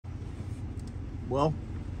Well,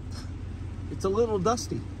 it's a little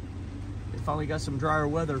dusty. They finally got some drier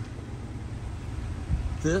weather.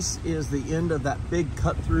 This is the end of that big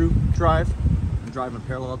cut-through drive. I'm driving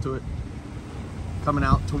parallel to it, coming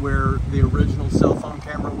out to where the original cell phone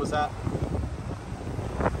camera was at.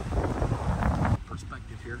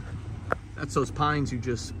 Perspective here. That's those pines you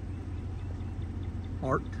just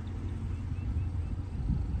marked.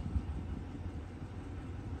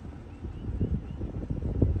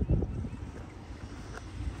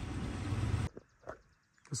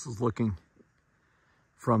 This is looking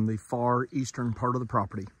from the far eastern part of the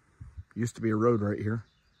property. Used to be a road right here.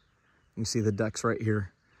 You can see the decks right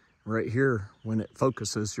here. Right here, when it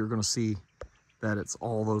focuses, you're gonna see that it's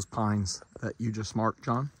all those pines that you just marked,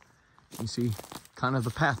 John. You see kind of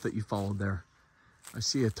the path that you followed there. I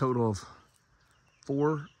see a total of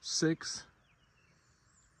 4, 6,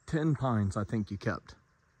 10 pines I think you kept.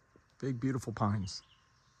 Big, beautiful pines.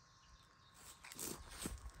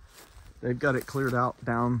 They've got it cleared out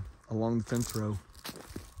down along the fence row.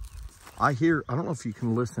 I don't know if you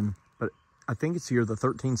can listen, but I think it's here the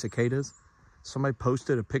 13 cicadas. Somebody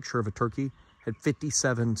posted a picture of a turkey, had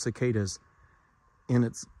 57 cicadas in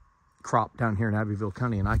its crop down here in Abbeville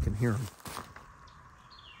County, and I can hear them.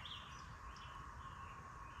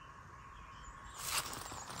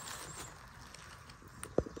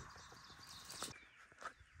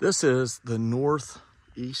 This is the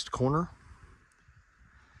northeast corner.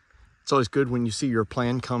 It's always good when you see your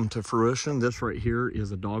plan come to fruition. This right here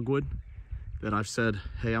is a dogwood that I've said,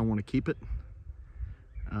 hey, I want to keep it.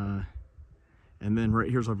 And then right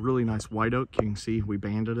here's a really nice white oak. You can see we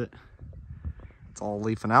banded it. It's all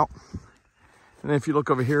leafing out. And then if you look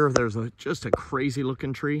over here, there's just a crazy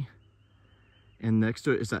looking tree. And next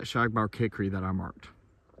to it is that shagbark hickory that I marked.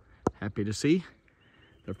 Happy to see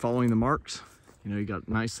they're following the marks. You know, you got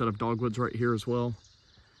a nice set of dogwoods right here as well.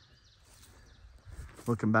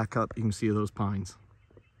 Looking back up, you can see those pines.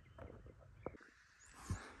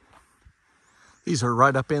 These are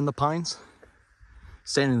right up in the pines.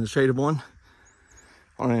 Standing in the shade of one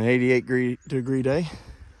on an 88-degree day.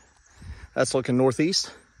 That's looking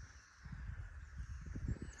northeast.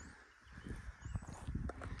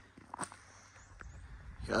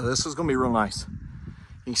 Yeah, this is gonna be real nice.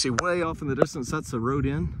 You can see way off in the distance, that's the road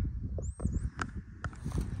in.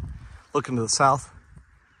 Looking to the south.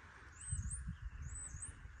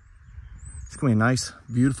 It's gonna be a nice,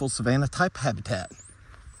 beautiful savanna type habitat.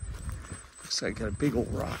 Looks like I got a big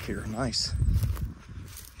old rock here, nice.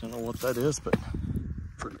 Don't know what that is, but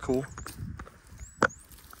pretty cool.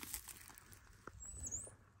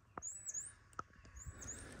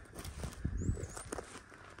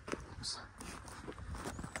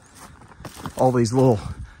 All these little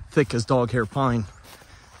thick as dog hair pine,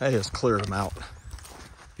 they just cleared them out.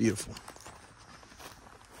 Beautiful.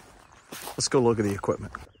 Let's go look at the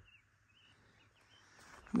equipment.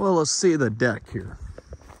 Well, let's see the deck here.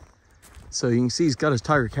 So you can see he's got his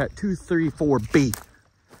Tiger Cat 234B.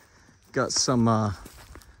 Got some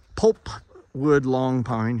pulp wood long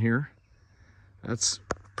pine here. That's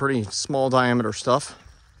pretty small diameter stuff.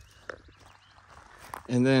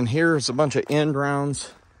 And then here's a bunch of end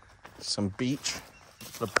rounds, some beech,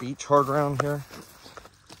 the beech hard round here.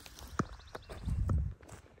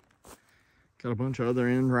 Got a bunch of other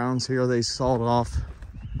end rounds here they sawed off.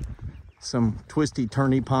 Some twisty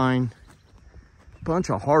turny pine,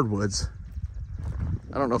 bunch of hardwoods.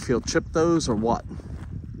 I don't know if he'll chip those or what.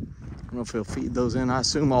 I don't know if he'll feed those in. I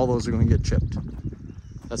assume all those are going to get chipped.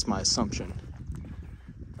 That's my assumption.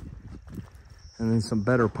 And then some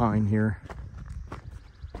better pine here.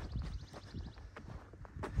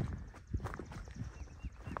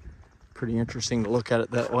 Pretty interesting to look at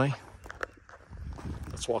it that way.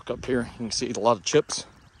 Let's walk up here. You can see a lot of chips.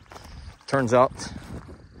 Turns out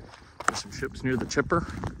there's some chips near the chipper.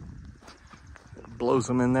 It blows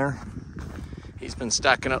them in there. He's been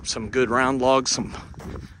stacking up some good round logs.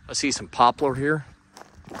 I see some poplar here.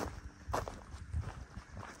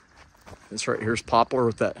 This right here is poplar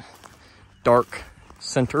with that dark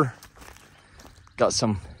center. Got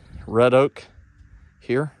some red oak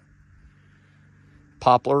here.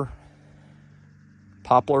 Poplar,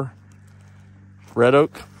 poplar, red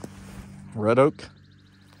oak, red oak,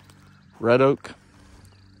 red oak,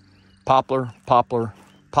 poplar, poplar,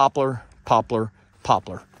 poplar, poplar,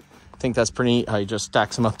 poplar. I think that's pretty neat how he just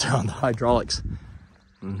stacks them up there on the hydraulics.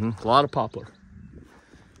 A lot of poplar.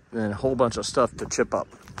 And a whole bunch of stuff to chip up.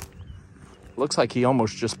 Looks like he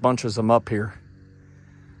almost just bunches them up here.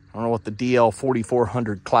 I don't know what the DL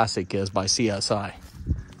 4400 Classic is by CSI.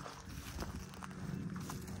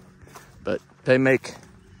 But they make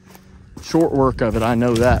short work of it. I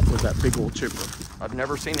know that with that big old chipper. I've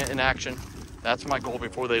never seen it in action. That's my goal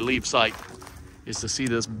before they leave sight, is to see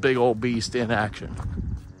this big old beast in action.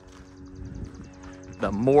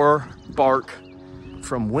 The More Bark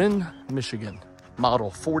from Wynn, Michigan,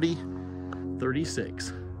 model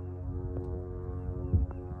 4036.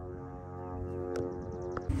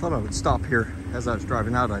 Thought I would stop here. As I was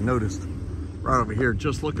driving out, I noticed right over here,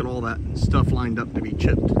 just look at all that stuff lined up to be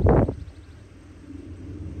chipped.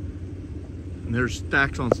 And there's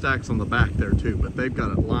stacks on the back there too, but they've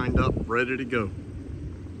got it lined up, ready to go.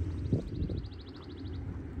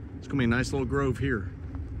 It's gonna be a nice little grove here.